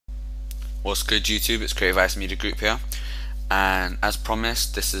What's good, YouTube? It's Creative Ice Media Group here, and as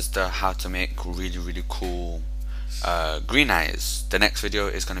promised, this is the how to make really cool green eyes. The next video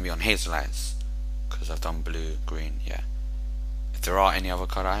is going to be on hazel eyes because I've done blue, green. Yeah, if there are any other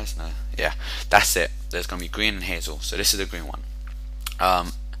color eyes, no. Yeah, that's it. There's going to be green and hazel. So this is the green one.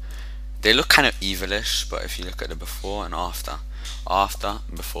 They look kind of evilish, but if you look at the before and after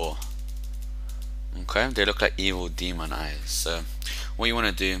and before, okay, they look like evil demon eyes. So what you want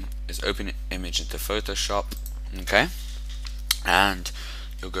to do is open the image into Photoshop, okay, and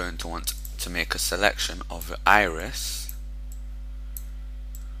you're going to want to make a selection of the iris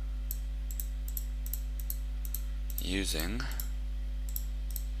using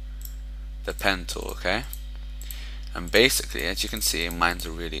the pen tool, okay. And basically, as you can see, mine's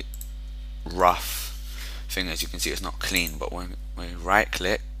a really rough thing. As you can see, it's not clean, but when we right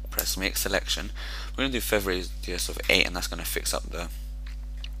click, press make selection, we're going to do February radius of 8, and that's going to fix up the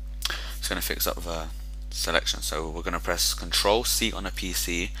selection. So we're going to press Control C on a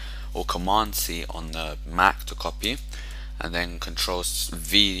PC or Command C on the Mac to copy, and then Control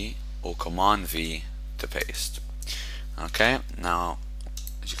V or Command V to paste. Okay, now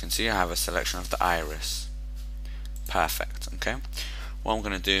as you can see, I have a selection of the iris. Perfect. Okay, what I'm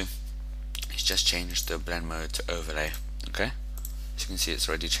going to do is just change the blend mode to overlay. Okay, as you can see, it's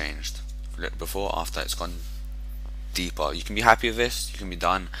already changed. Look before, after, it's gone deeper. You can be happy with this, you can be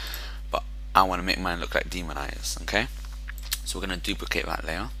done, but I want to make mine look like demon eyes. Okay, so we're going to duplicate that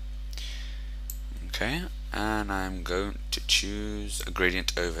layer. Okay, and I'm going to choose a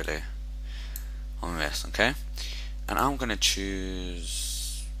gradient overlay on this. Okay, and I'm going to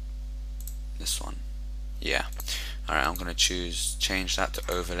choose this one. Yeah, alright, I'm going to change that to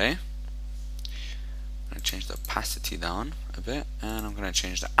overlay. I'm going to change the opacity down a bit, and I'm going to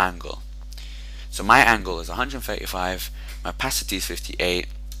change the angle. So my angle is 135, my opacity is 58,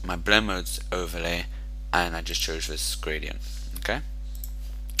 my blend mode's overlay, and I just chose this gradient. Okay,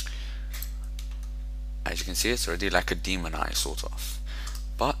 as you can see, it's already like a demon eye sort of,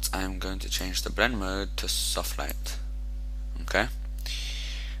 but I'm going to change the blend mode to soft light. Okay,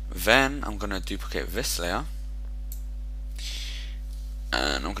 then I'm going to duplicate this layer,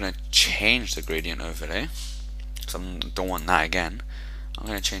 and I'm going to change the gradient overlay because I don't want that again. I'm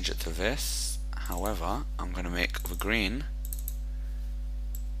going to change it to this. However, I'm going to make the green,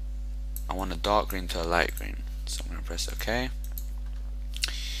 I want a dark green to a light green, so I'm going to press OK.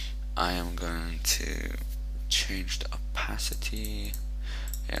 I am going to change the opacity.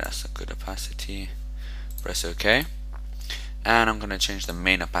 Yeah, that's a good opacity. Press OK, and I'm going to change the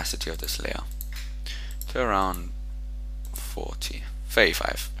main opacity of this layer to around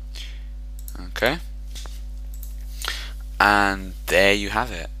 35. Okay, and there you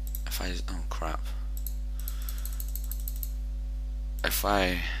have it. If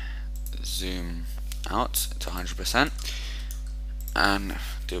I zoom out to 100% and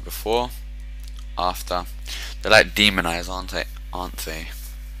do it before, after, they're like demon eyes, aren't they?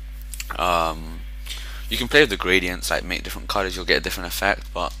 You can play with the gradients, like make different colors, you'll get a different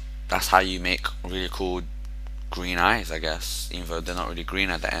effect, but that's how you make really cool green eyes, I guess. Even though they're not really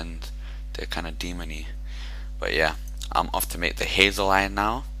green at the end, they're kind of demony. But yeah, I'm off to make the hazel eye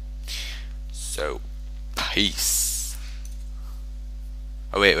now. So peace.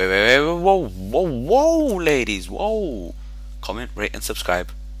 Oh wait, whoa, ladies, whoa! Comment, rate, and subscribe.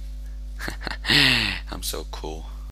 I'm so cool.